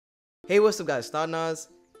Hey, what's up guys, Snodnaz.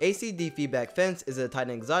 ACD Feedback Fence is a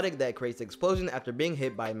Titan exotic that creates an explosion after being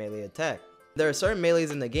hit by a melee attack. There are certain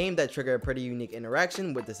melees in the game that trigger a pretty unique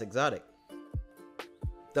interaction with this exotic.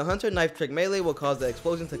 The Hunter Knife Trick melee will cause the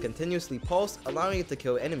explosion to continuously pulse, allowing it to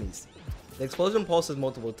kill enemies. The explosion pulses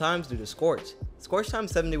multiple times due to Scorch. Scorch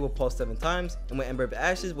times 70 will pulse 7 times, and with Ember of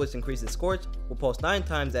Ashes, which increases Scorch, will pulse 9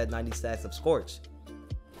 times at 90 stacks of Scorch.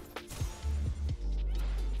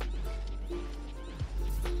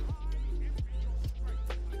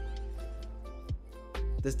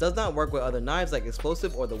 This does not work with other knives like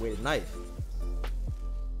Explosive or the Weighted Knife.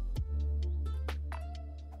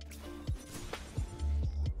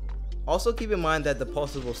 Also keep in mind that the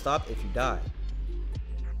pulses will stop if you die.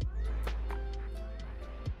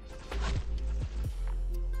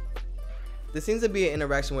 This seems to be an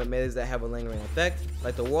interaction with melees that have a lingering effect,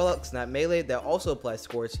 like the Warlock Snap melee that also applies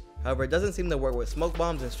Scorch, however it doesn't seem to work with Smoke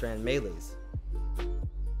Bombs and Strand melees.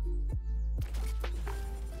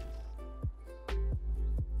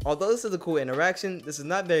 Although this is a cool interaction, this is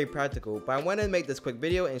not very practical, but I wanted to make this quick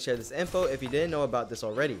video and share this info if you didn't know about this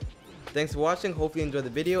already. Thanks for watching, hopefully you enjoyed the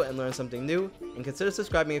video and learned something new, and consider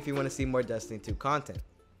subscribing if you want to see more Destiny 2 content.